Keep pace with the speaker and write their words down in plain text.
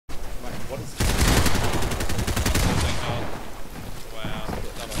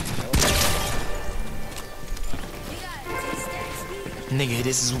Nigga,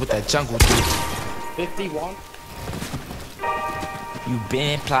 this is what that jungle do. 51. You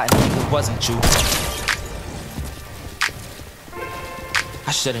been plotting, nigga, wasn't you?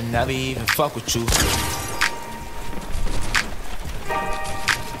 I should've never even fuck with you.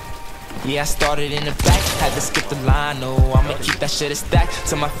 Yeah, I started in the back, had to skip the line, no. I'ma keep that shit a stack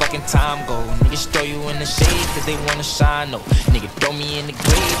till my fucking time go. Niggas throw you in the shade cause they wanna shine, no. Nigga throw me in the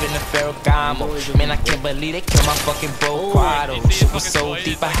grave in the Ferragamo. Man, I can't believe they killed my fucking bro Quado. Shit was so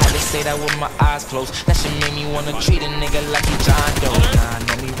deep, I had to say that with my eyes closed. That shit made me wanna treat a nigga like he John Doe. Nah, I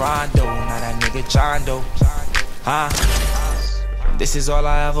know me Rondo, nah, that nigga John Doe. This is all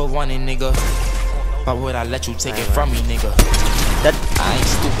I ever wanted, nigga. Why would I let you take it from me, nigga? That I ain't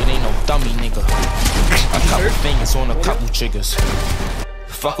stupid, ain't no dummy, nigga. A couple fingers on a couple triggers.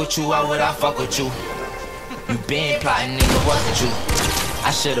 Fuck with you, why would I fuck with you? You been plotting, nigga, wasn't you?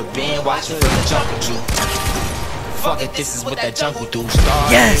 I should've been watching from the jump with you. Fuck it, this is what that jungle do.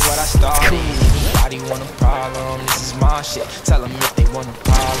 Started what I started. Anybody want a problem? This is my shit. Tell them if they want a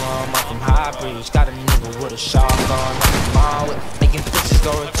problem. I'm from High Bridge, got a nigga with a shotgun. I'm my way, making bitches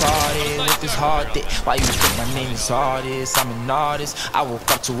go retarded with this hard dick. Why you think my name is artist? I'm an artist. I woke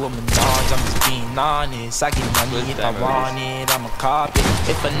up to a Montage, I'm just being honest. I get money if I want it, I'm a carpet.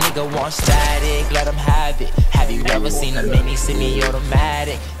 If a nigga wants static, let him have it. Have you ever seen a mini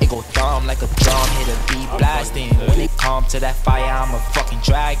semi-automatic? It go thumb like a drum, hit a beat blasting. When it come to that fire, I'ma fucking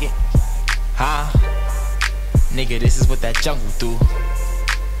drag it. Nigga, this is what that jungle do.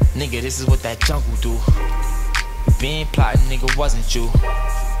 Nigga, this is what that jungle do. You been plotting, nigga, wasn't you?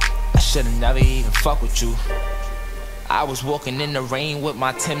 I should've never even fuck with you. I was walking in the rain with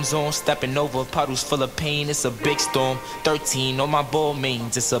my Tim's on, stepping over puddles full of pain. It's a big storm. 13 on my bull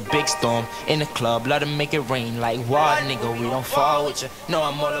mains. It's a big storm. In the club, let 'em make it rain. Like what, nigga? We don't fall with you. No,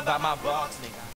 I'm all about my box, nigga.